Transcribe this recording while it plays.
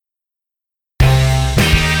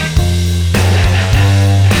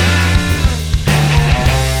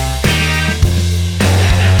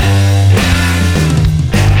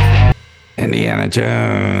Indiana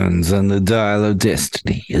Jones and the Dial of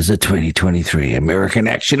Destiny is a 2023 American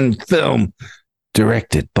action film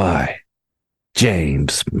directed by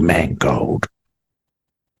James Mangold.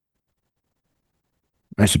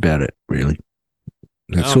 That's about it, really.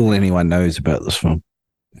 That's all anyone knows about this film.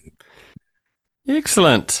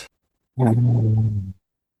 Excellent.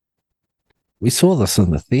 We saw this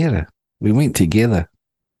in the theater. We went together.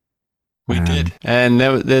 We did. And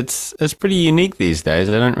it's pretty unique these days.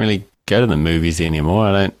 I don't really go to the movies anymore.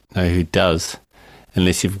 I don't know who does,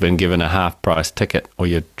 unless you've been given a half-price ticket or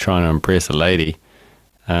you're trying to impress a lady.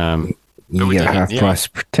 You get a half-price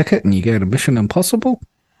ticket and you go to Mission Impossible?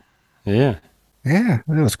 Yeah. Yeah,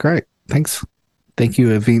 that was great. Thanks. Thank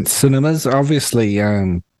you, Event Cinemas. Obviously,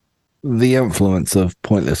 the influence of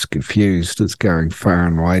Pointless Confused is going far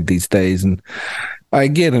and wide these days, and I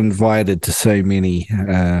get invited to so many,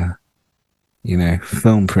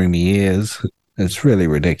 film premieres. It's really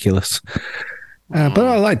ridiculous. But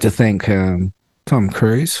I like to thank Tom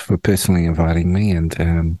Cruise for personally inviting me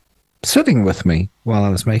and sitting with me while I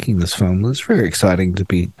was making this film. It was very exciting to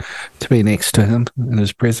be next to him in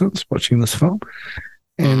his presence, watching this film.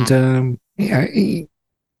 And he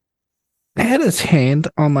had his hand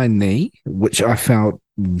on my knee, which I felt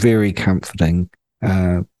very comforting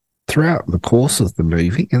throughout the course of the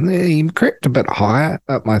movie. And then he crept a bit higher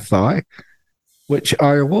up my thigh, which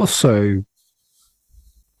I also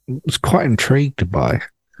was quite intrigued by.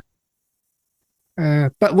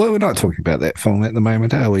 But we're not talking about that film at the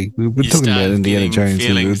moment, are we? We're talking about Indiana Jones.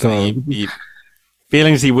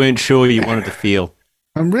 Feelings you weren't sure you wanted to feel.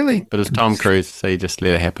 But it's Tom Cruise, so you just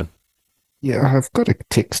let it happen. Yeah, I've got to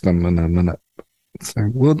text him in a minute. So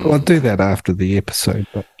I'll do that after the episode.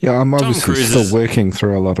 But yeah, I'm obviously still working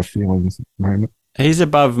through a lot of feelings at the moment. He's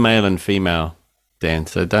above male and female, Dan,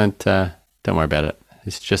 so don't worry about it.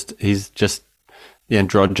 He's just the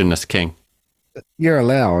androgynous king. You're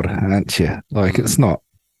allowed, aren't you? Like, it's not.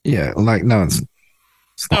 Yeah, like no one's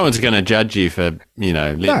going to judge you for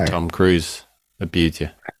letting Tom Cruise abuse you.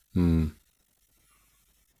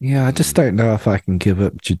 Yeah, I just don't know if I can give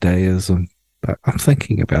up Judaism, but I'm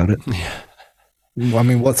thinking about it. Yeah. I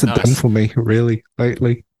mean, what's it done for me really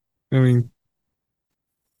lately? I mean,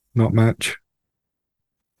 not much.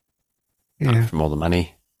 Yeah, from all the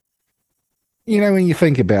money. When you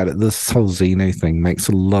think about it, this whole Xenu thing makes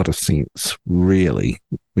a lot of sense, really,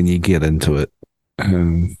 when you get into it.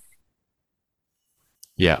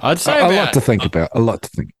 Yeah, I'd say a lot to think about.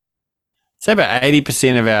 Say about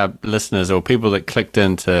 80% of our listeners or people that clicked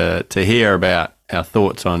in to hear about our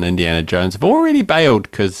thoughts on Indiana Jones have already bailed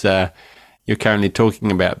because you're currently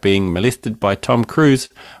talking about being molested by Tom Cruise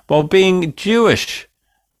while being Jewish.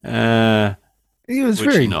 He was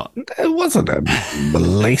very not. It wasn't a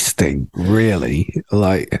molesting, really.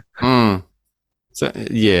 Like, so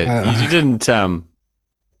yeah, you didn't.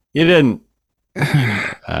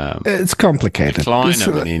 It's complicated. Decline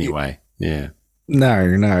him in any way. Yeah. No,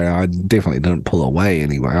 I definitely didn't pull away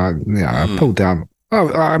anyway. I pulled down.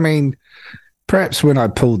 Oh, I mean, perhaps when I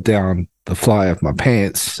pulled down the fly of my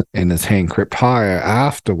pants and his hand crept higher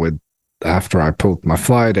after I pulled my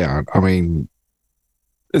fly down. I mean,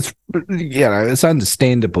 it's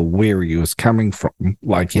understandable where he was coming from,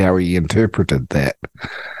 like how he interpreted that.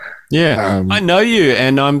 Yeah, I know you,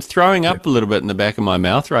 and I'm throwing up a little bit in the back of my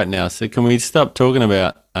mouth right now. So can we stop talking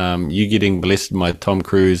about you getting molested by Tom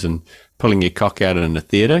Cruise and pulling your cock out in the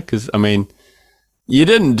theater? Because, I mean, you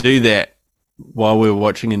didn't do that while we were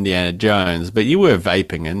watching Indiana Jones, but you were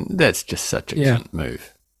vaping, and that's just such a cunt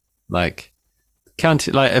move. Like,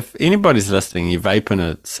 if anybody's listening, you vape in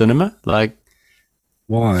a cinema, like,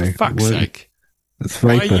 why? For fuck's sake. It's vapor.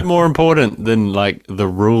 Why are you more important than, like, the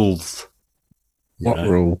rules? What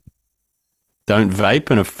rule? Don't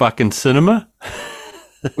vape in a fucking cinema?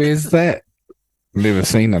 Where's that? Never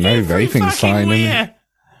seen a no vaping sign in there.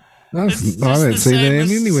 I don't see that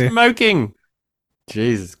anywhere. Smoking.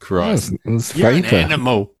 Jesus Christ. It's You're vapor. an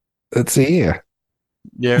animal. It's air.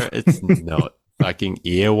 Yeah, it's not fucking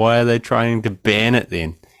air. Why are they trying to ban it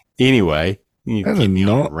then? Anyway, you get me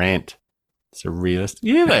on a rant. It's a realist.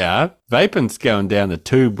 Yeah, they are. Vaping's going down the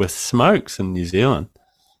tube with smokes in New Zealand.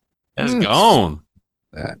 It's gone.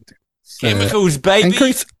 Chemicals,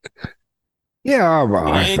 baby. Yeah,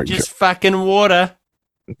 I ain't think just fucking water.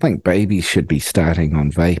 I think babies should be starting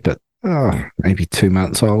on vape at maybe 2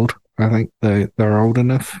 months old. I think they're old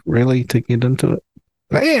enough, really, to get into it.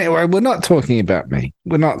 But anyway, we're not talking about me.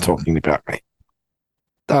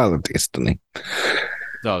 Dial of Destiny.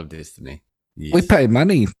 Yes. We paid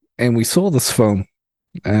money and we saw this film.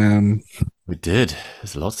 We did.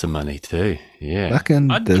 There's lots of money too. Yeah. Fucking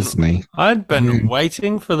Disney. I'd been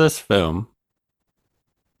waiting for this film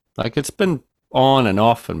Like it's been on and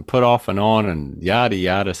off and put off and on and yada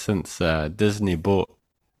yada since Disney bought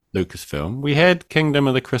Lucasfilm. We had Kingdom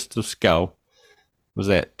of the Crystal Skull. Was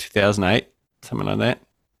that 2008? Something like that.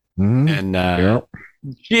 And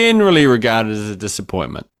generally regarded as a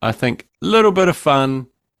disappointment. I think a little bit of fun,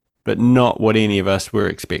 but not what any of us were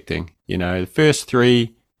expecting. You know, the first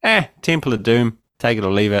three, Temple of Doom, take it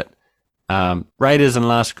or leave it. Raiders and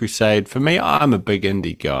Last Crusade. For me, I'm a big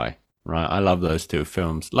indie guy, right? I love those two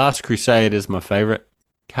films. Last Crusade is my favorite.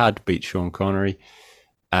 Hard to beat Sean Connery.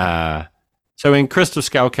 So when Crystal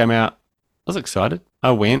Skull came out, I was excited.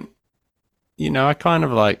 I went. You know, I kind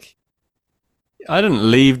of like, I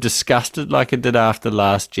didn't leave disgusted like I did after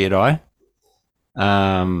Last Jedi.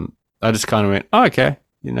 I just kind of went, oh, okay.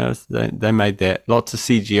 You know, they made that. Lots of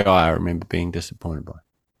CGI I remember being disappointed by.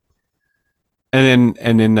 And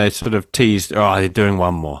then they sort of teased, oh, they're doing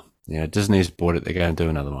one more. You know, Disney's bought it, they're going to do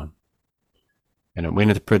another one. And it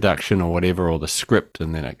went into production or whatever, or the script,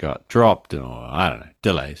 and then it got dropped, or I don't know,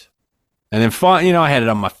 delays. And then finally, you know, I had it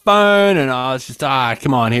on my phone, and I was just,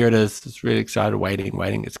 come on, here it is. Just really excited,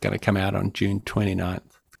 waiting. It's going to come out on June 29th.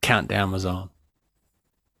 The countdown was on.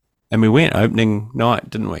 And we went opening night,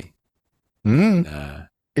 didn't we?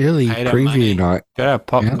 Early preview night. Got our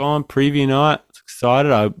popcorn, preview night. Excited.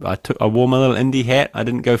 I wore my little indie hat. I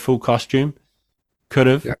didn't go full costume. Could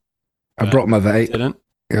have. Yep. I brought my vape. Didn't.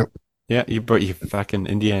 Yep. Yeah, you brought your fucking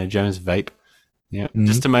Indiana Jones vape. Yeah,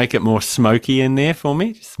 just to make it more smoky in there for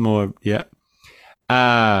me. Just more, yeah.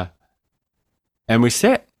 And we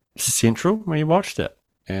sat central when you watched it.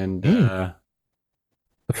 And the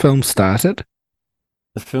film started.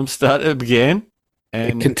 It began.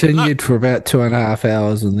 And it continued for about 2.5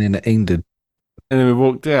 hours, and then it ended. And then we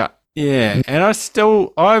walked out. Yeah, and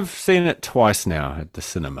I've seen it twice now at the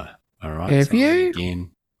cinema. All right. Have you?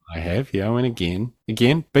 Again, I have. Yeah, I went again.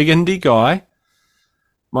 Again, big indie guy.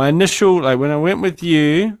 My initial, like when I went with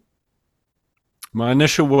you, my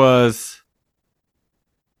initial was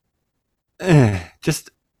I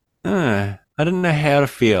didn't know how to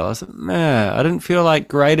feel. I was like, I didn't feel like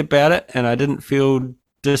great about it, and I didn't feel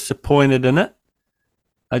disappointed in it.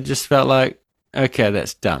 I just felt like, okay,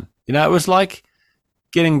 that's done. You know, it was like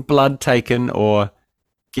getting blood taken or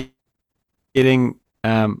getting,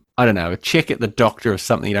 I don't know, a check at the doctor of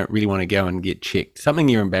something you don't really want to go and get checked, something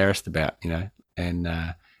you're embarrassed about, you know, and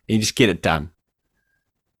you just get it done.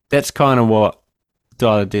 That's kind of what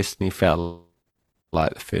Dial of Destiny felt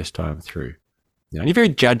like the first time through. You know, and you're very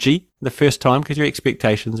judgy the first time because your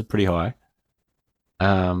expectations are pretty high.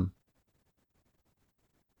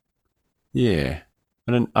 Yeah.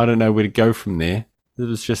 I don't know where to go from there. It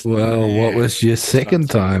was just what was your second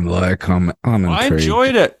time like? I'm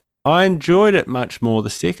intrigued. I enjoyed it much more the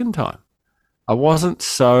second time. I wasn't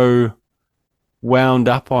so wound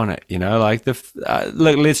up on it, you know. Like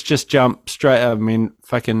look, let's just jump straight. I mean,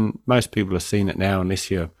 fucking most people have seen it now,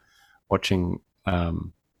 unless you're watching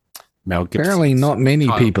Mel Gibson. Apparently, not many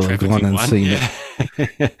people have gone and seen it.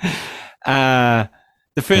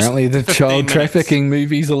 Apparently, the child trafficking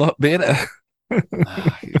movie's a lot better.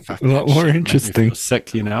 A lot more interesting.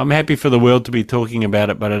 Sick, you know. I'm happy for the world to be talking about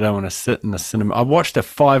it, but I don't want to sit in the cinema. I watched a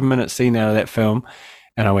 5-minute scene out of that film,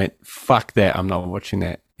 and I went, "Fuck that! I'm not watching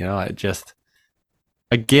that." You know, I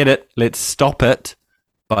get it. Let's stop it,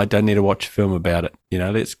 but I don't need to watch a film about it. You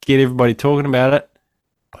know, let's get everybody talking about it,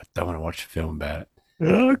 but I don't want to watch a film about it.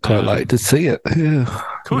 I'd quite like to see it. Yeah.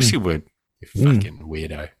 Of course you would. You fucking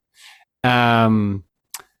weirdo.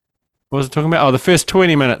 What was I talking about? Oh, the first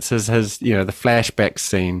 20 minutes is his, you know, the flashback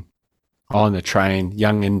scene on the train,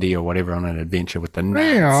 young Indy or whatever on an adventure with the nuts.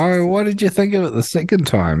 Yeah, what did you think of it the second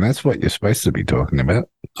time? That's what you're supposed to be talking about.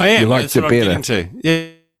 I am. You liked it better.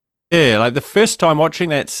 Yeah, like the first time watching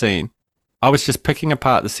that scene, I was just picking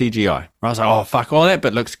apart the CGI. I was like, oh, fuck, all that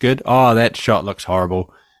bit looks good. Oh, that shot looks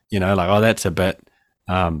horrible. You know, like, oh, that's a bit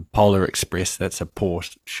Polar Express. That's a poor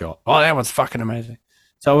shot. Oh, that one's fucking amazing.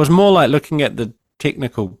 So I was more like looking at the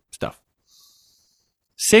technical stuff.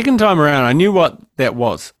 Second time around, I knew what that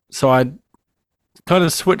was. So I kind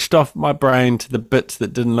of switched off my brain to the bits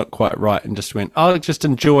that didn't look quite right and just went, I'll just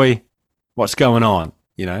enjoy what's going on,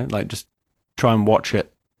 you know, like just try and watch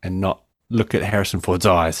it and not look at Harrison Ford's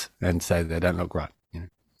eyes and say they don't look right, you know.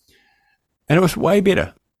 And it was way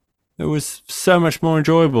better. It was so much more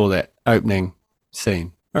enjoyable, that opening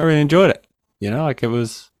scene. I really enjoyed it, you know, like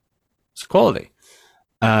it's quality.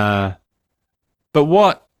 But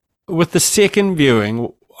with the second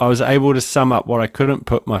viewing, I was able to sum up what I couldn't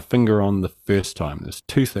put my finger on the first time. There's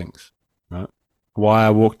two things, right? Why I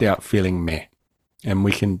walked out feeling meh. And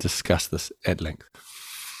we can discuss this at length.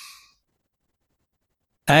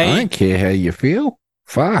 I don't care how you feel.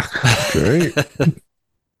 Fuck. True.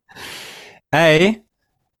 It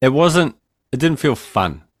didn't feel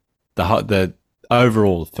fun. The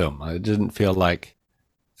overall film, it didn't feel like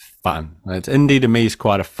fun. It's Indy to me is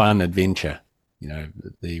quite a fun adventure.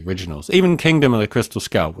 The originals, even Kingdom of the Crystal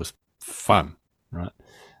Skull was fun, right?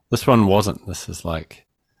 This one wasn't. This is like,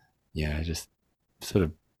 just sort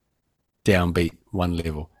of downbeat one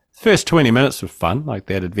level. The first 20 minutes were fun, like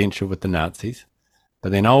that adventure with the Nazis.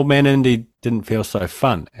 But then Old Man Indy didn't feel so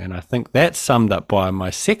fun. And I think that's summed up by my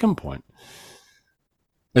second point,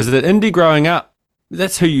 is that Indy growing up,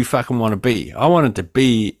 that's who you fucking want to be. I wanted to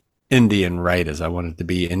be Indy in Raiders. I wanted to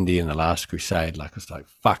be Indy in The Last Crusade. Like, it's like,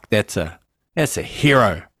 fuck, that's a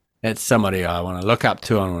hero. That's somebody I want to look up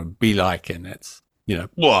to, I want to be like, and that's,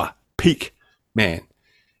 whoa, peak, man.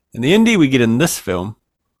 And the Indy we get in this film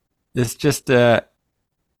is just, when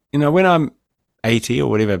I'm 80 or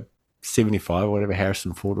whatever, 75 or whatever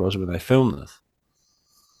Harrison Ford was when they filmed this,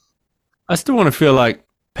 I still want to feel like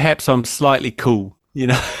perhaps I'm slightly cool,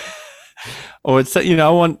 or it's,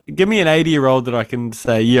 give me an 80-year-old that I can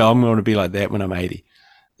say, yeah, I'm going to be like that when I'm 80.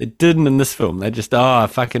 They didn't in this film. They just,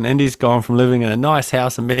 fucking Indy's gone from living in a nice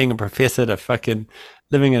house and being a professor to fucking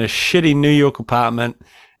living in a shitty New York apartment,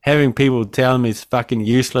 having people telling me he's fucking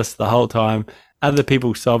useless the whole time, other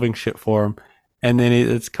people solving shit for him, and then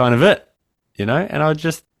it's kind of it, and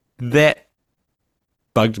that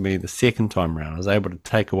bugged me the second time around. I was able to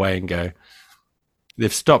take away and go,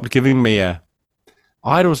 they've stopped giving me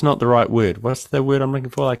idol's not the right word. What's the word I'm looking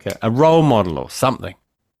for? Like a role model or something.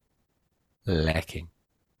 Lacking.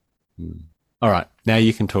 All right, now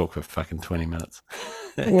you can talk for fucking 20 minutes.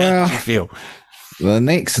 Well, how do you feel? The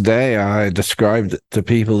next day I described it to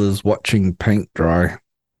people as watching paint dry.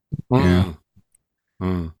 Yeah.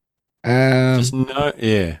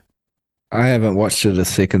 I haven't watched it a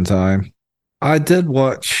second time. I did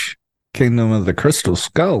watch Kingdom of the Crystal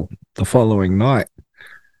Skull the following night.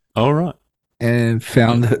 All right. And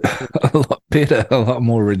found it a lot better, a lot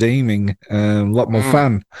more redeeming, a lot more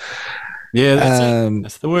fun. Yeah,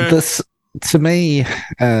 that's the word. To me,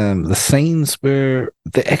 the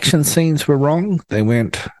action scenes were wrong. They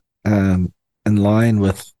weren't in line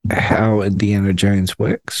with how Indiana Jones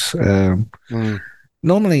works.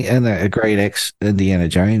 Normally in a great Indiana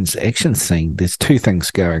Jones action scene, there's two things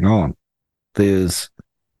going on. There's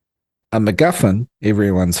a MacGuffin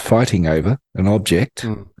everyone's fighting over, an object,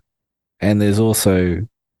 and there's also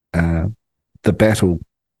the battle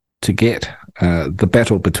to get, the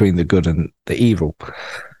battle between the good and the evil.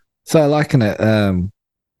 So I liken it,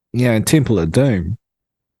 in Temple of Doom,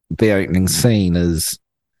 the opening scene is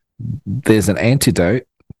there's an antidote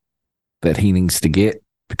that he needs to get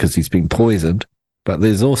because he's been poisoned, but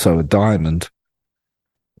there's also a diamond,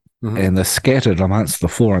 and they're scattered amongst the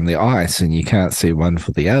floor and the ice, and you can't see one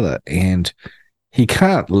for the other. And he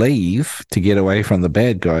can't leave to get away from the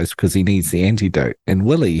bad guys because he needs the antidote. And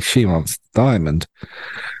Willie, she wants the diamond,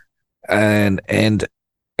 and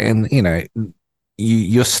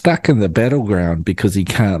you're stuck in the battleground because he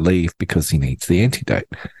can't leave because he needs the antidote.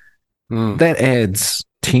 That adds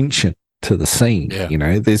tension to the scene.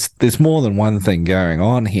 Yeah. There's more than one thing going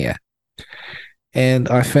on here. And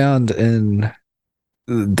I found in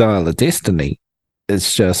Dial of Destiny,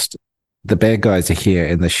 it's just the bad guys are here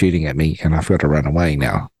and they're shooting at me and I've got to run away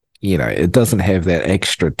now. It doesn't have that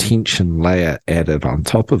extra tension layer added on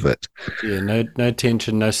top of it. Yeah, no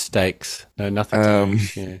tension, no stakes, no nothing.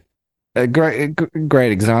 Yeah. A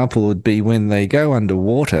great example would be when they go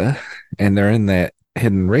underwater and they're in that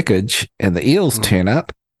hidden wreckage and the eels turn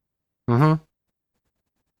up.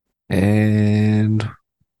 And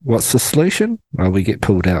what's the solution? Well, we get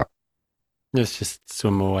pulled out. Let's just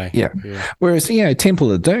swim away. Yeah. Whereas,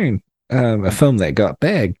 Temple of Doom, a film that got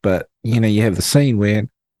bagged, but, you have the scene where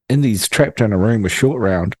Indy's trapped in a room with Short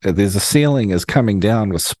Round. There's a ceiling is coming down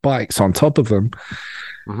with spikes on top of him.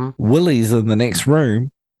 Willie's in the next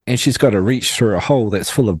room, and she's got to reach through a hole that's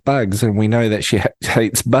full of bugs, and we know that she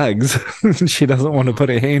hates bugs. She doesn't want to put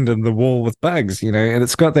her hand in the wall with bugs, and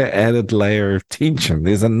it's got that added layer of tension.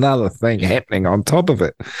 There's another thing happening on top of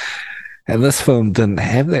it. And this film didn't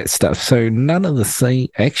have that stuff. So none of the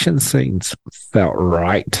action scenes felt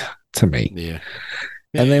right to me. Yeah.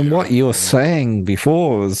 And then what you were saying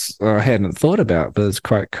before was, I hadn't thought about, but it's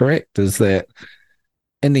quite correct, is that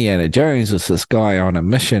Indiana Jones is this guy on a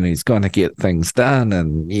mission. He's going to get things done,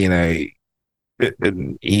 and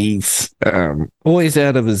he's always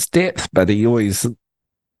out of his depth, but he always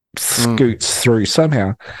scoots through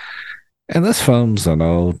somehow. And this film's an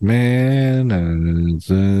old man, and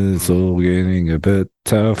it's all getting a bit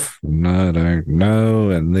tough, and I don't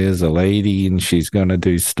know, and there's a lady, and she's going to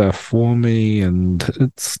do stuff for me, and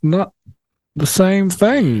it's not the same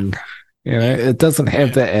thing. You know, it doesn't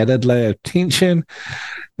have that added layer of tension.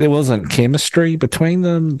 There wasn't chemistry between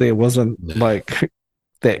them. There wasn't like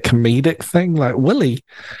that comedic thing. Like Willie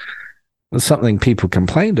was something people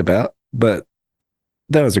complained about, but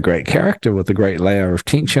that was a great character with a great layer of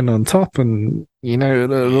tension on top, and you know,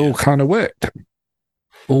 it all kind of worked.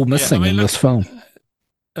 All missing in this film.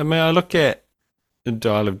 I mean, I look at the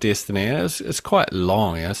Dial of Destiny, and it's quite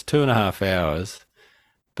long. It's 2.5 hours,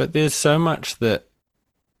 but there's so much that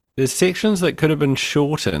there's sections that could have been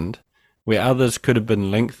shortened where others could have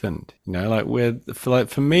been lengthened. You know,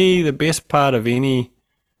 for me, the best part of any,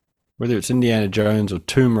 whether it's Indiana Jones or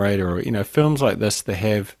Tomb Raider or, you know, films like this, they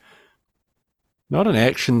have not an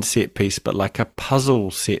action set piece, but like a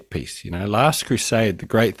puzzle set piece. You know, Last Crusade, the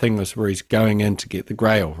great thing was where he's going in to get the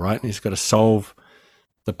Grail, right? And he's got to solve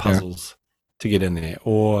the puzzles to get in there.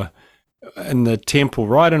 Or in the temple,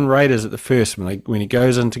 right in Raiders at the first, when he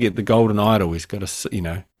goes in to get the golden idol, he's got to, you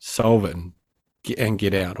know, solve it and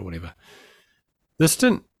get out or whatever.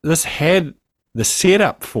 This had the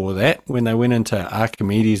setup for that when they went into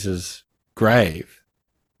Archimedes' grave.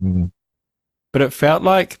 Mm. But it felt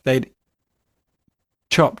like they'd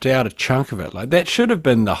chopped out a chunk of it. Like that should have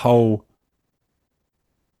been the whole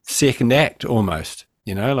second act almost,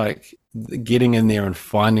 you know, like getting in there and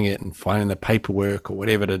finding it and finding the paperwork or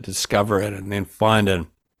whatever to discover it, and then find it,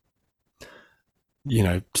 you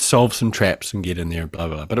know, solve some traps and get in there and blah,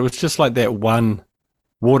 blah, blah. But it was just like that one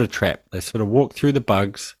water trap. They sort of walked through the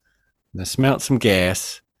bugs, and they smelt some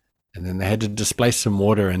gas, and then they had to displace some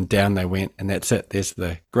water, and down they went, and that's it. There's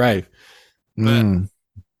the grave. But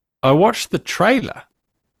I watched the trailer,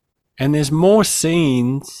 and there's more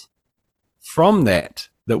scenes from that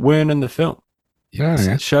weren't in the film.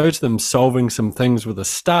 It shows them solving some things with a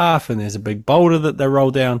staff, and there's a big boulder that they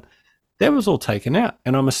roll down. That was all taken out,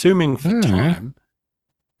 and I'm assuming for time.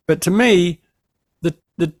 But to me,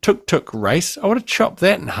 the tuk-tuk race, I would have chopped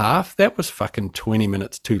that in half. That was fucking 20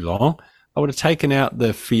 minutes too long. I would have taken out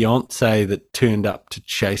the fiance that turned up to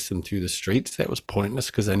chase them through the streets. That was pointless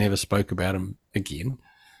because they never spoke about him again.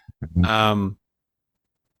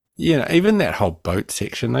 You know, even that whole boat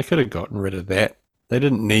section, they could have gotten rid of that. They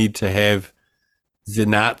didn't need to have the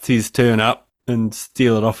Nazis turn up and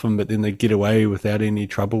steal it off them, but then they get away without any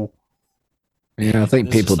trouble. Yeah, I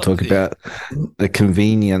think people talk about the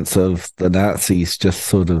convenience of the Nazis just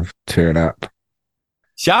sort of turn up.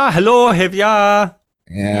 Ja, hello, have ya?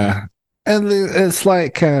 Yeah. And it's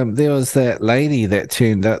like there was that lady that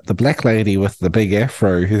turned up, the black lady with the big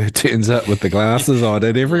afro who turns up with the glasses on,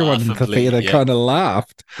 and everyone in the theater kind of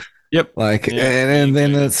laughed. Yep. Like, and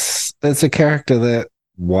then it's a character that,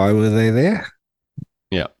 why were they there?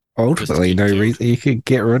 Yeah. Ultimately, no reason. You could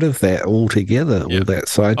get rid of that altogether, all that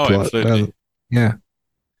side plot. Yeah.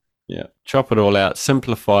 Chop it all out,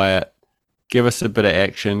 simplify it, give us a bit of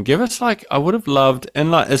action, give us like, I would have loved, and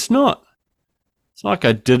like, it's not like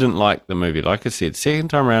I didn't like the movie. Like I said, second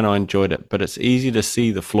time around I enjoyed it, but it's easy to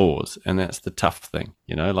see the flaws, and that's the tough thing,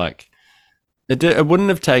 you know, like it wouldn't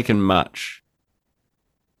have taken much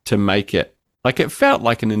to make it, like it felt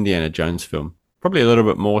like an Indiana Jones film, probably a little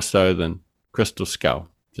bit more so than Crystal Skull,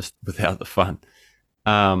 just without the fun.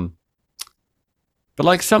 But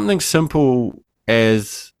like something simple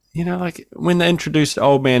as, you know, like when they introduced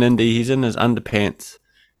Old Man Indy, he's in his underpants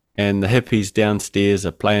and the hippies downstairs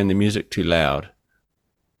are playing the music too loud.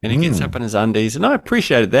 And he gets up in his undies, and I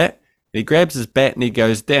appreciated that. He grabs his bat and he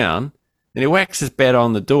goes down, and he whacks his bat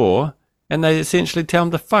on the door, and they essentially tell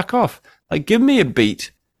him to fuck off. Like, give me a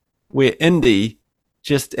beat where Indy,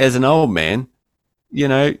 just as an old man, you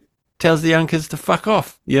know, tells the young kids to fuck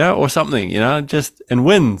off, you know, or something, you know, just, and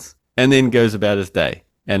wins, and then goes about his day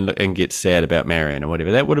and gets sad about Marion or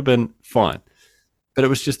whatever. That would have been fine. But it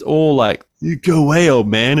was just all like, you go away, old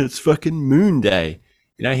man, it's fucking Moon Day.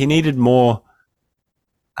 You know, he needed more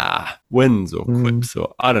wins or quips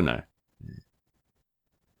or I don't know.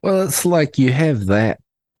 Well, it's like you have that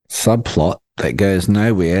subplot that goes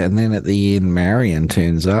nowhere, and then at the end, Marion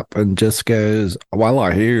turns up and just goes, "Well,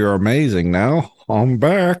 I hear you're amazing now. I'm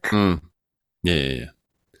back." Yeah.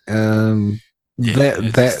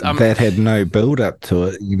 That had no build up to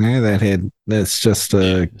it, you know. That's just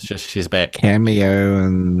it's just she's back cameo,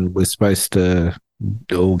 and we're supposed to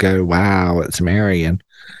all go, "Wow, it's Marion."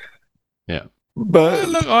 Yeah, but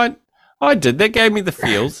look, I did. That gave me the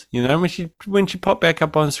feels, you know, when she popped back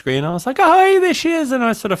up on screen. I was like, "Oh, hey, there she is," and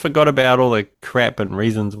I sort of forgot about all the crap and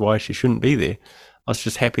reasons why she shouldn't be there. I was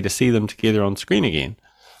just happy to see them together on screen again,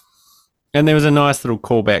 and there was a nice little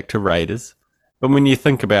callback to Raiders. But when you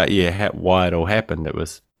think about, why it all happened, it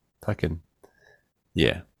was fucking,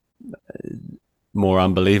 more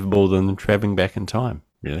unbelievable than traveling back in time,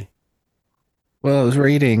 really. Well, I was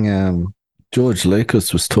reading George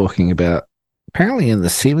Lucas was talking about. Apparently, in the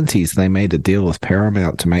 70s, they made a deal with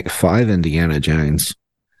Paramount to make 5 Indiana Jones.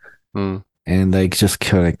 Mm. And they just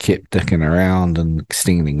kind of kept dicking around and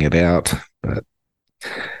extending it out. But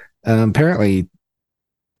apparently,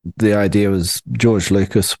 the idea was George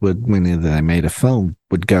Lucas would, whenever they made a film,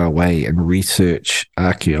 would go away and research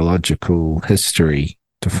archaeological history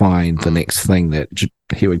to find the next thing that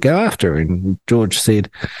he would go after. And George said,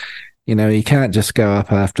 you can't just go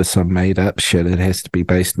up after some made up shit. It has to be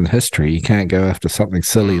based in history. You can't go after something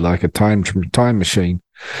silly like a time machine.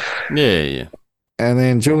 Yeah. And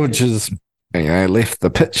then George is, left the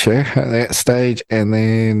picture at that stage, and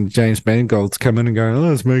then James Mangold's come in and going,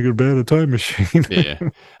 let's make it about a time machine. Yeah.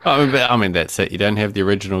 I mean, that's it. You don't have the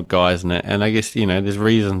original guys in it. And I guess, there's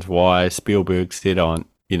reasons why Spielberg said on,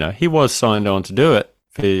 he was signed on to do it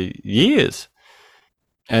for years.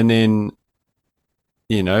 And then,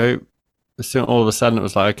 so all of a sudden it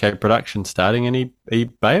was like, okay, production starting, and he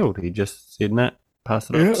bailed. He just said, nah, pass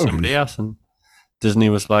it on to somebody else. And Disney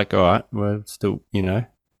was like, all right, we're still,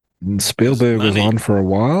 And Spielberg was on for a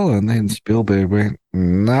while, and then Spielberg went,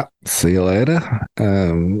 nah, see you later.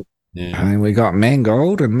 And we got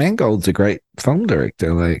Mangold, and Mangold's a great film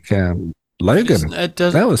director. Like Logan,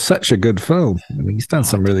 that was such a good film. He's done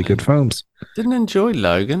some really good films. Didn't enjoy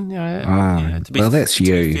Logan. That's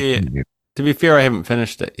you. To be fair, I haven't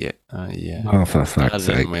finished it yet. Yeah. Oh, for fuck's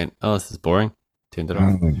sake! Went, this is boring. Turned it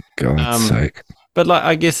off. Oh, God's sake! But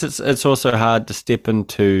I guess it's also hard to step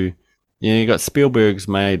into. You got Spielberg's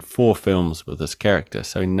made 4 films with this character,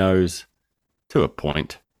 so he knows to a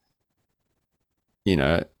point.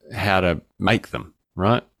 How to make them,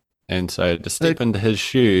 right? And so to step into his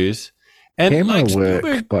shoes, and camera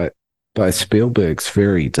work by Spielberg's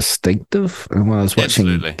very distinctive. And when I was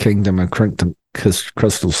watching Kingdom of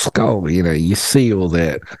Crystal Skull, you see all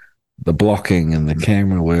that, the blocking and the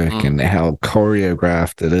camera work and how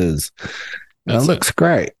choreographed it is. And it looks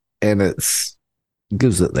great, and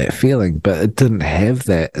gives it that feeling, but it didn't have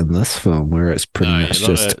that in this film, where it's pretty much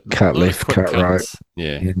just cut left, cut right.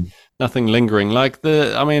 Yeah. Nothing lingering. I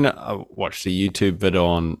watched a YouTube video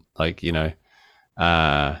on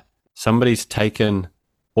somebody's taken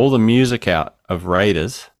all the music out of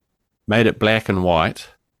Raiders, made it black and white.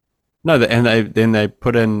 Then they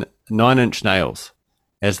put in 9 Inch Nails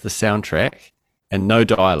as the soundtrack and no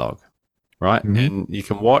dialogue, right? Mm-hmm. And you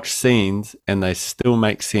can watch scenes and they still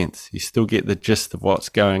make sense. You still get the gist of what's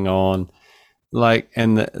going on.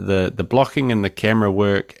 And the blocking and the camera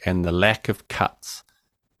work and the lack of cuts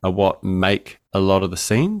are what make a lot of the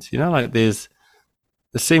scenes. There's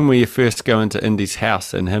the scene where you first go into Indy's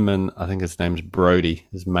house, and him and I think his name's Brody,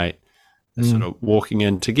 his mate, they're sort of walking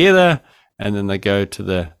in together, and then they go to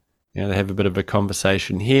they have a bit of a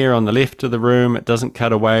conversation here on the left of the room. It doesn't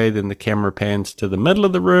cut away. Then the camera pans to the middle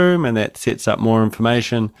of the room, and that sets up more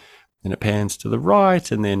information. Then it pans to the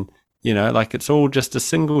right, and then, it's all just a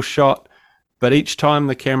single shot. But each time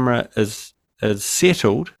the camera is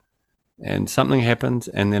settled and something happens,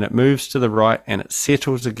 and then it moves to the right and it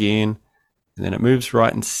settles again, and then it moves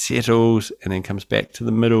right and settles, and then comes back to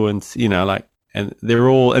the middle, and, and they're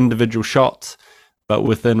all individual shots, but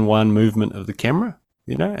within one movement of the camera.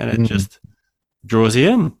 And it just draws you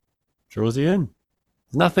in. There's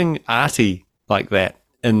nothing arty like that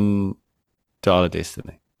in Dial of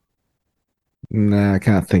Destiny. No, I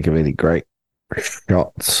can't think of any great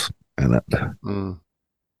shots in it. Yeah.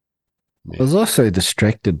 I was also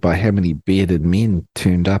distracted by how many bearded men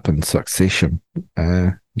turned up in succession.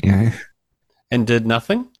 And did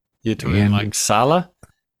nothing? You're talking like Sala?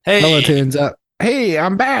 Hey! Sala turns up. Hey,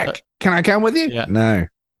 I'm back. Can I come with you? Yeah. No.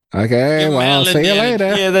 Okay, well, see you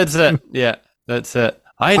later. Yeah, that's it. Yeah, that's it.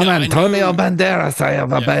 I'm Antonio Banderas. I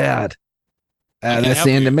have a beard. That's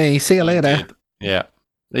the end of me. See you later. Yeah.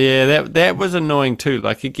 Yeah, that was annoying too.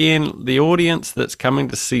 Again, the audience that's coming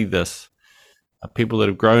to see this are people that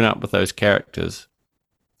have grown up with those characters.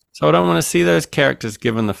 So I don't want to see those characters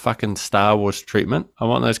given the fucking Star Wars treatment. I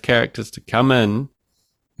want those characters to come in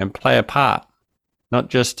and play a part, not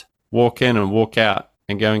just walk in and walk out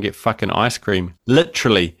and go and get fucking ice cream.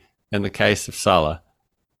 Literally, in the case of Sala.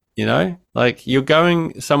 You're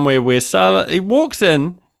going somewhere where Sala, he walks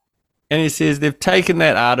in and he says they've taken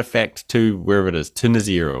that artifact to wherever it is,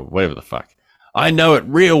 Tunisia or whatever the fuck. I know it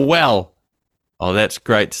real well. Oh, that's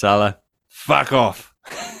great, Sala. Fuck off.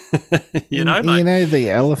 The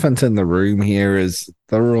elephant in the room here is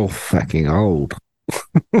they're all fucking old.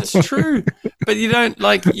 It's true. But you don't,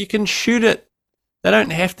 you can shoot it. They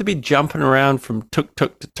don't have to be jumping around from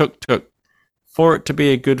tuk-tuk to tuk-tuk for it to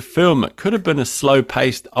be a good film. It could have been a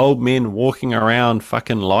slow-paced old men walking around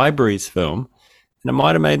fucking libraries film, and it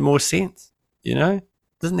might have made more sense,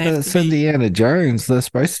 Doesn't have It's to be. Indiana Jones. They're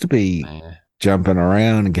supposed to be jumping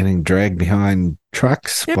around and getting dragged behind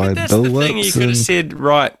trucks Yeah, by but that's the thing. You bullwhips. could have said,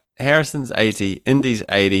 right, Harrison's 80, Indy's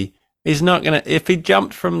 80. He's not going to, if he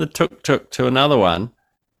jumped from the tuk-tuk to another one,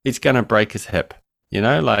 he's going to break his hip. You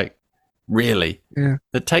know, like, really. Yeah.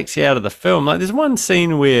 It takes you out of the film. Like, there's one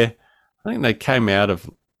scene where I think they came out of,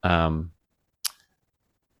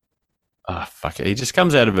 fuck it. He just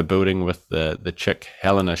comes out of a building with the chick,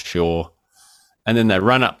 Helena Shaw, and then they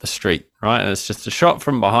run up the street, right? And it's just a shot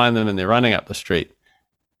from behind them and they're running up the street.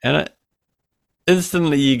 And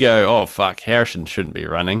instantly you go, oh, fuck, Harrison shouldn't be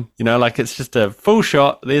running. You know, like it's just a full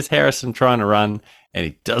shot. There's Harrison trying to run and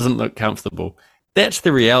he doesn't look comfortable. That's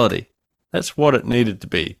the reality. That's what it needed to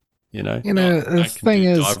be, you know? The thing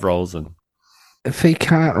is, dive rolls and if he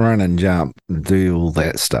can't run and jump and do all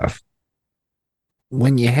that stuff,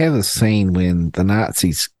 when you have a scene when the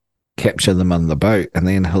Nazis capture them on the boat and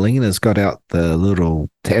then Helena's got out the little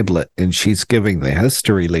tablet and she's giving the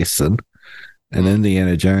history lesson and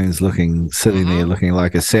Indiana Jones sitting there looking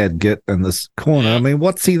like a sad git in this corner. I mean,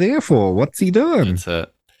 what's he there for? What's he doing?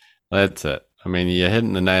 That's it. I mean, you're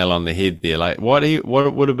hitting the nail on the head there. Like, what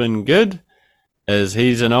would have been good is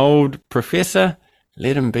he's an old professor.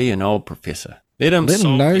 Let him be an old professor. Let him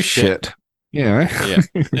know shit. Yeah.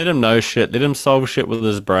 Let him know shit. Let him solve shit with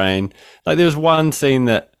his brain. Like, there was one scene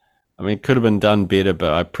that, I mean, could have been done better,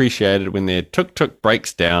 but I appreciated when their tuk-tuk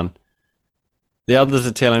breaks down. The others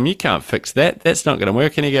are telling him, you can't fix that. That's not going to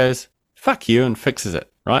work. And he goes, fuck you, and fixes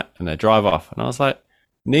it, right? And they drive off. And I was like,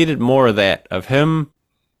 needed more of that, of him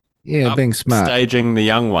being smart. Staging the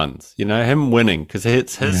young ones, you know, him winning, because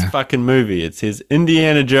it's his fucking movie. It's his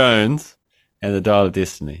Indiana Jones and the Dial of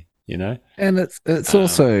Destiny, you know? And it's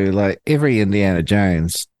also like every Indiana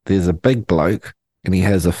Jones, there's a big bloke and he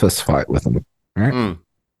has a fist fight with him, right?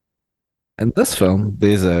 In this film,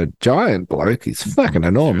 there's a giant bloke. He's fucking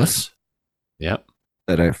enormous. Yep.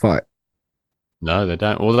 They don't fight. No, they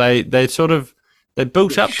don't. Well, they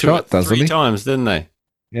built up to it 3 times, didn't they?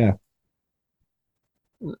 Yeah.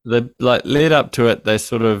 They led up to it. They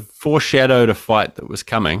sort of foreshadowed a fight that was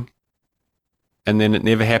coming, and then it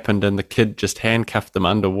never happened. And the kid just handcuffed them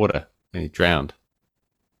underwater, and he drowned.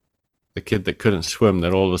 The kid that couldn't swim,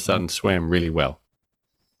 that all of a sudden swam really well.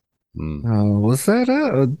 Oh, was that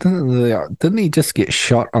it? Didn't he just get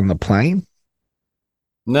shot on the plane?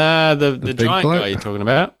 Nah, the giant guy you're talking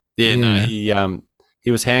about. Yeah, no,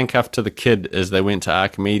 he was handcuffed to the kid as they went to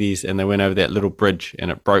Archimedes, and they went over that little bridge,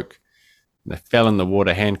 and it broke. They fell in the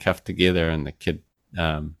water, handcuffed together, and the kid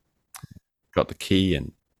got the key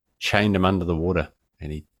and chained him under the water,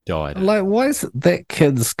 and he died. Like, why is that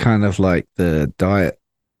kid's kind of like the diet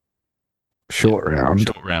short round?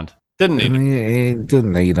 Short round. Didn't need him. He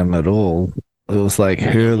didn't need him at all. It was like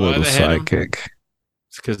her little sidekick.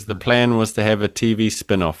 It's because the plan was to have a TV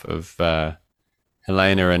spin-off of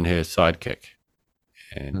Helena and her sidekick,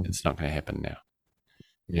 and it's not going to happen now.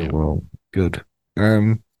 Yeah, well, good.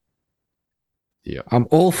 Yeah, I'm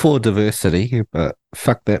all for diversity, but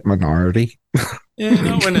fuck that minority. Yeah,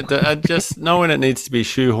 not when it needs to be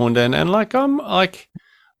shoehorned in. And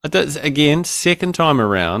again, second time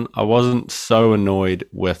around, I wasn't so annoyed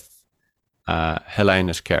with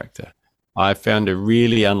Helena's character. I found her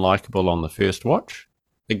really unlikable on the first watch.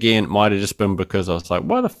 Again, it might have just been because I was like,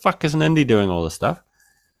 why the fuck isn't Indy doing all this stuff?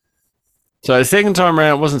 So the second time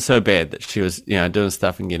around, it wasn't so bad that she was, doing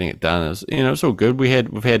stuff and getting it done. It was, it's all good.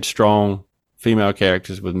 We've had strong female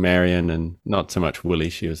characters with Marion and not so much Willie.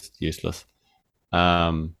 She was useless.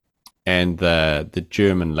 And the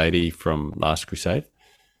German lady from Last Crusade.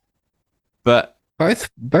 But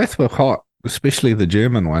both were hot, especially the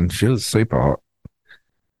German one. She was super hot.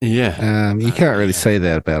 Yeah. You can't really say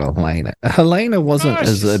that about Helena. Helena wasn't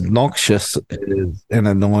as obnoxious and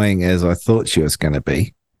annoying as I thought she was going to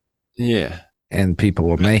be. Yeah. And people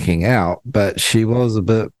were making out, but she was a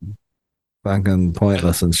bit fucking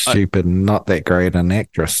pointless and stupid and not that great an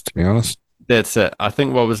actress, to be honest. That's it. I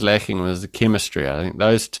think what was lacking was the chemistry. I think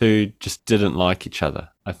those two just didn't like each other.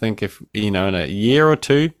 I think if, in a year or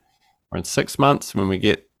two or in 6 months when we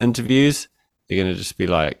get interviews, they're going to just be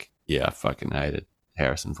like, yeah, I fucking hated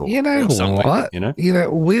Harrison Ford. You know what?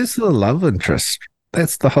 Where's the love interest?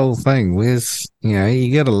 That's the whole thing. Where's, you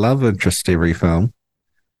get a love interest every film.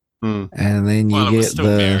 And then you get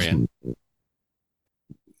Marion.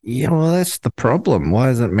 Yeah, well, that's the problem.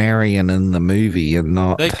 Why isn't Marion in the movie and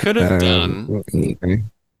not? They could have done.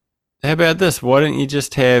 How about this? Why don't you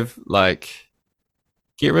just have,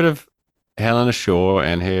 get rid of Helena Shaw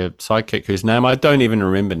and her sidekick, whose name I don't even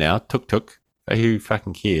remember now, Tuk Tuk. Who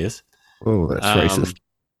fucking cares? Oh, that's racist.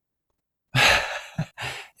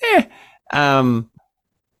 Yeah.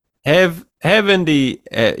 have Indy,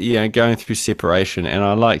 going through separation, and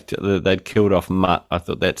I liked that they'd killed off Mutt. I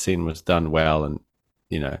thought that scene was done well, and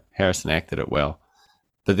Harrison acted it well.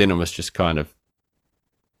 But then it was just kind of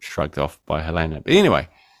shrugged off by Helena. But anyway,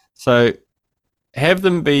 so have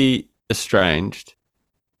them be estranged,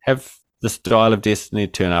 have this Dial of Destiny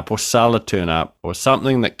turn up, or Sala turn up, or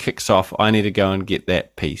something that kicks off. I need to go and get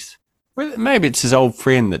that piece. Well, maybe it's his old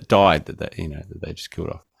friend that died that they just killed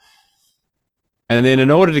off. And then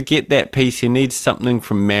in order to get that piece, he needs something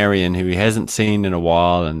from Marion, who he hasn't seen in a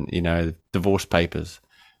while, and, divorce papers.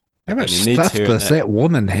 How much stuff does that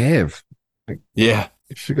woman have? Yeah.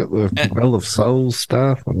 She got the Well of Souls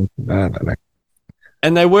stuff. And, I don't know.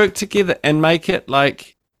 And they work together and make it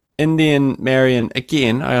like Indian Marion.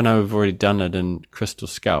 Again, I know we've already done it in Crystal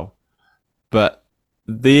Skull, but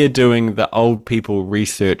they're doing the old people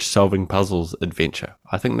research solving puzzles adventure.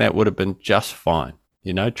 I think that would have been just fine.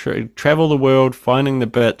 Travel the world, finding the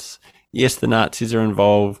bits. Yes, the Nazis are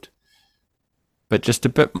involved, but just a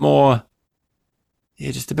bit more.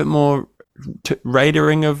 Yeah, just a bit more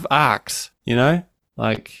raidering of arcs.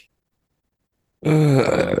 Like.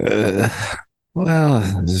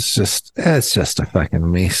 Well, it's just a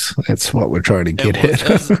fucking mess. That's what we're trying to get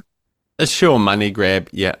at. A sure money grab.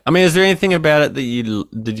 Yeah. I mean, is there anything about it that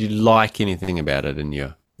did you like anything about it in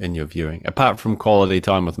your viewing, apart from quality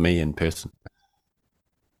time with me in person?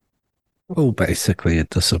 Well, basically a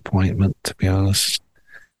disappointment, to be honest.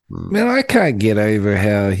 I mean, I can't get over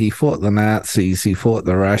how he fought the Nazis, he fought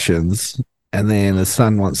the Russians, and then his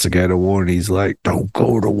son wants to go to war, and he's like, "Don't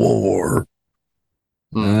go to war."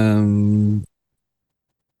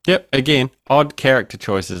 Yep. Again, odd character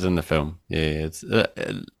choices in the film. Yeah, it's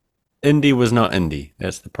Indy was not Indy.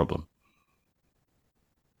 That's the problem.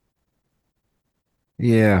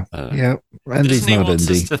 Yeah. Yeah. Indy's not Indy.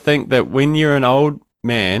 Just to think that when you're an old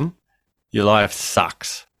man, your life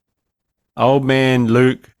sucks. Old man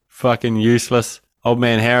Luke, fucking useless. Old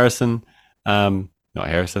man Harrison, not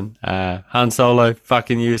Harrison, Han Solo,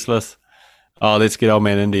 fucking useless. Oh, let's get old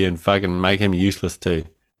man Indy and fucking make him useless too.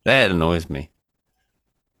 That annoys me.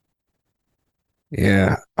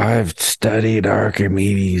 Yeah, I've studied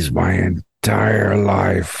Archimedes my entire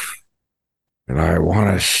life, and I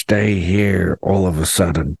want to stay here all of a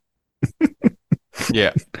sudden.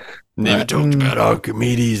 Yeah. Never talked about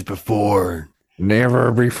Archimedes before.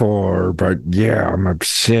 Never before, but yeah, I'm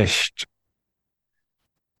obsessed.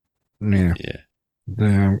 Yeah. I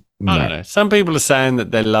don't know. Some people are saying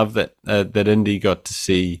that they love that Indy got to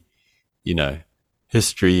see,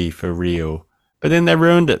 history for real. But then they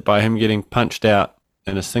ruined it by him getting punched out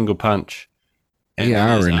in a single punch. And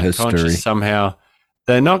are in history. Somehow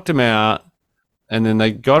they knocked him out, and then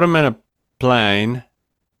they got him in a plane,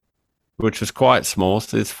 which was quite small.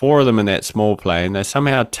 So there's 4 of them in that small plane. They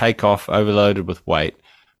somehow take off overloaded with weight,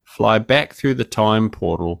 fly back through the time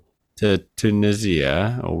portal to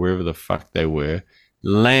Tunisia or wherever the fuck they were,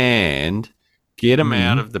 land, get him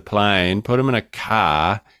out of the plane, put him in a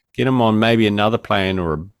car, get him on maybe another plane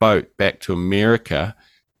or a boat back to America,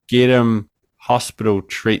 get him hospital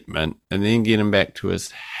treatment, and then get him back to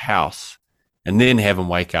his house, and then have him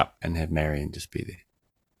wake up and have Marion just be there.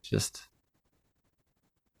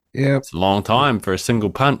 It's a long time for a single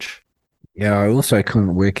punch. Yeah, I also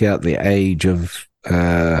couldn't work out the age of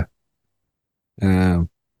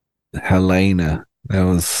Helena.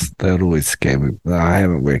 That always scared me. I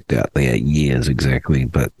haven't worked out the years exactly,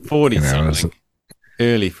 but 40 something.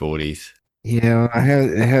 Early 40s. Yeah,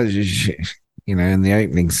 in the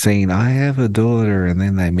opening scene, I have a daughter, and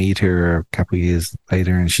then they meet her a couple of years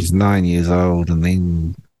later, and she's 9 years old, and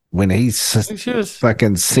then when he's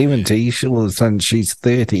fucking 70, all of a sudden she's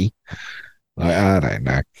 30. I don't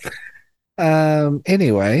know.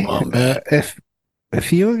 Anyway, if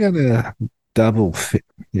you were gonna double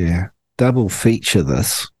feature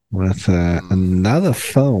this with another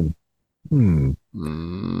film. You're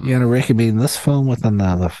going to recommend this film with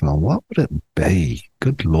another film. What would it be?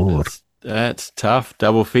 Good Lord. That's tough.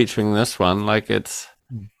 Double featuring this one. Like you'd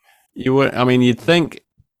think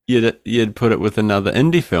you'd put it with another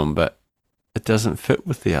indie film, but it doesn't fit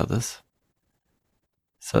with the others.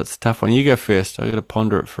 So it's a tough one. You go first. I got to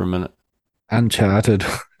ponder it for a minute. Uncharted.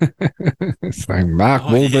 It's like Mark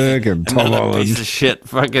Wahlberg and Tom Holland. Piece of shit.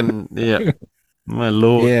 Fucking, yeah. My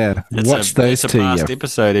Lord. Yeah. Watch those two. It's a past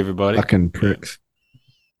episode, everybody. Fucking pricks.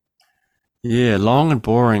 Yeah, long and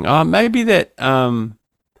boring. Oh, maybe that,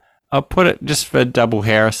 I'll put it just for Double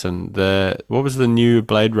Harrison. What was the new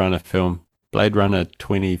Blade Runner film? Blade Runner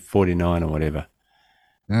 2049 or whatever.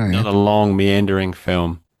 Oh, yeah. Another long, meandering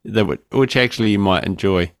film, which actually you might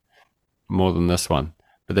enjoy more than this one.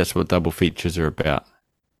 But that's what double features are about.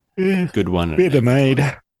 Yeah, good one. Better made.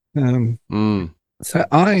 So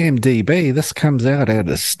IMDb, this comes out at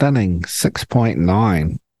a stunning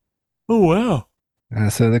 6.9. Oh, wow.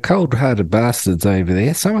 So the cold-hearted bastards over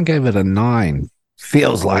there, someone gave it a 9.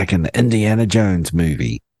 Feels like an Indiana Jones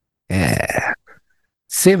movie. Yeah.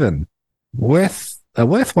 7. A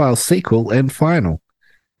worthwhile sequel and final.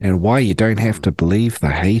 And why you don't have to believe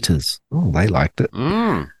the haters. Oh, they liked it.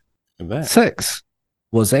 6.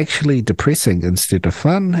 Was actually depressing instead of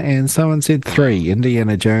fun. And someone said 3.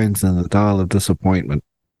 Indiana Jones and the Dial of Disappointment.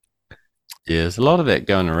 Yeah, there's a lot of that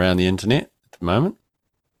going around the internet at the moment.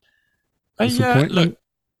 Yeah, look,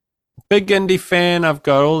 big indie fan. I've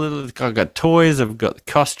got toys. I've got the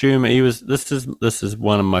costume. This is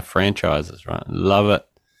one of my franchises, right? Love it.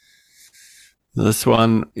 This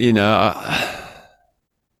one, I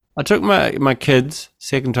took my kids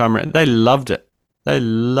second time around. They loved it.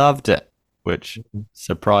 Which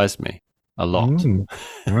surprised me a lot.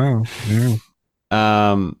 Wow.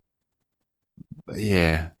 Yeah.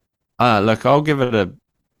 Yeah. Look, I'll give it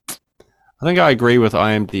I think I agree with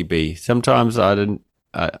IMDb. Sometimes I didn't.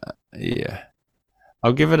 Yeah.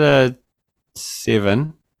 I'll give it a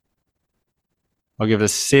 7. I'll give it a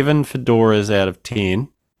 7 fedoras out of 10.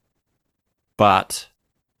 But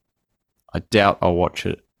I doubt I'll watch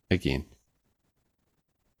it again.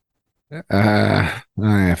 I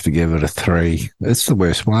have to give it a 3. It's the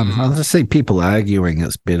worst one. I just see people arguing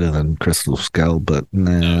it's better than Crystal Skull, but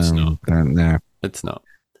no, it's not. No. It's not.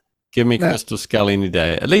 Give me Crystal Skull any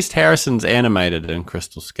day. At least Harrison's animated in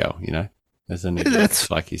Crystal Skull, as in it's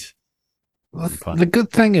like he's. The good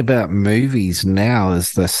thing about movies now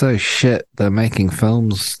is they're so shit. They're making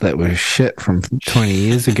films that were shit from 20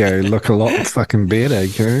 years ago look a lot fucking better,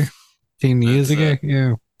 10 years ago,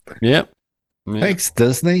 yeah. Yep. Thanks,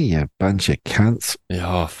 Disney, you bunch of cunts.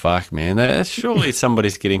 Oh, fuck, man. Surely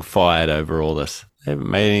somebody's getting fired over all this. They haven't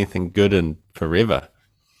made anything good in forever.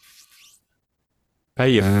 Pay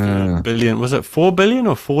you $4 billion. Was it $4 billion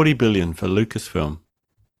or $40 billion for Lucasfilm?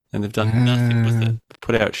 And they've done nothing with it.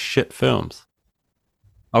 Put out shit films.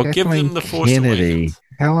 I'll give them the Force Awakens.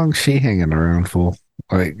 How long's she hanging around for?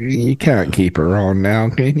 Like, you can't keep her on now,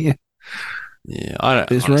 can you? Yeah, I don't.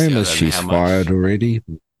 There's rumors she's fired already.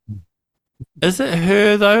 Is it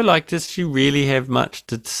her though? Like, does she really have much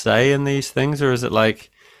to say in these things, or is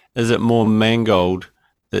it more Mangold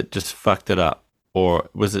that just fucked it up? Or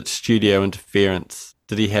was it studio interference?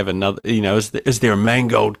 Did he have another? Is there a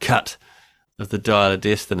Mangold cut of the Dial of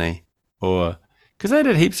Destiny? Or because they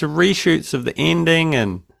did heaps of reshoots of the ending,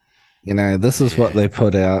 and this is what they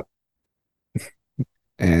put out,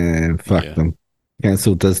 and fuck them,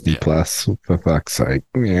 cancel Disney Plus for fuck's sake.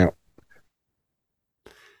 Yeah.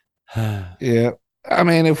 Yeah. I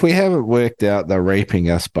mean, if we haven't worked out they're raping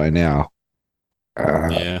us by now,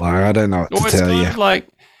 I don't know what to tell you. Like,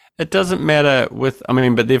 it doesn't matter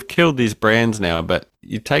but they've killed these brands now, but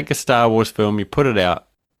you take a Star Wars film, you put it out,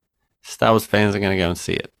 Star Wars fans are going to go and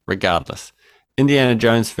see it, regardless. Indiana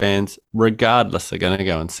Jones fans, regardless, are going to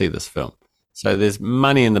go and see this film. So there's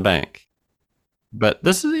money in the bank. But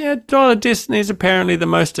this is, Dial of Destiny is apparently the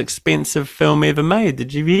most expensive film ever made.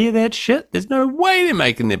 Did you hear that shit? There's no way they're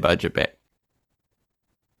making their budget back.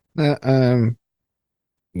 Yeah,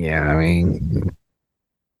 I mean,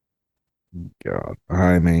 God,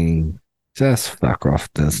 just fuck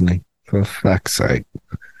off, Disney, for fuck's sake.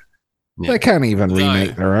 Yeah. They can't even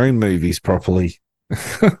remake their own movies properly.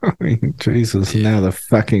 I mean, Jesus, now they're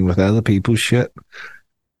fucking with other people's shit.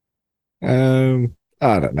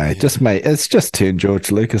 I don't know. It's just turned George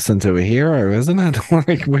Lucas into a hero, isn't it?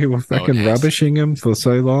 Like, we were fucking rubbishing him for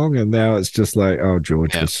so long, and now it's just like, oh,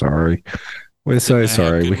 George, we're sorry. We're so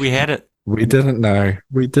sorry. We had it. We didn't know.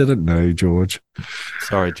 We didn't know, George.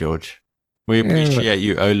 Sorry, George. We appreciate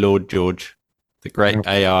you, oh Lord George. The great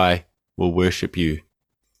AI will worship you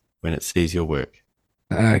when it sees your work.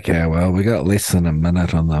 Okay, well, we got less than a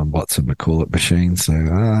minute on the whatchamacallit machine, so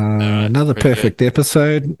another perfect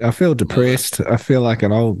episode. I feel depressed. I feel like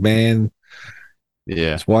an old man.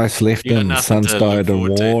 Yeah. His wife's left him, his son's died in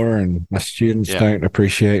war, and my students don't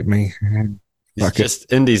appreciate me. It's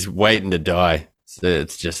just Indy's waiting to die. So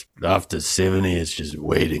it's just after 70, it's just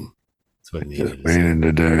waiting. That's what he needs. Just waiting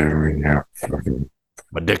to die. Yeah,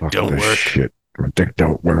 my dick don't work. Shit. My dick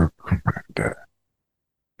don't work.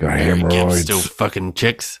 Got hemorrhoids. Still fucking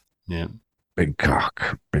chicks. Yeah. Big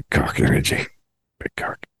cock energy. Big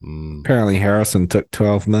cock. Apparently Harrison took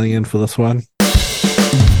 $12 million for this one.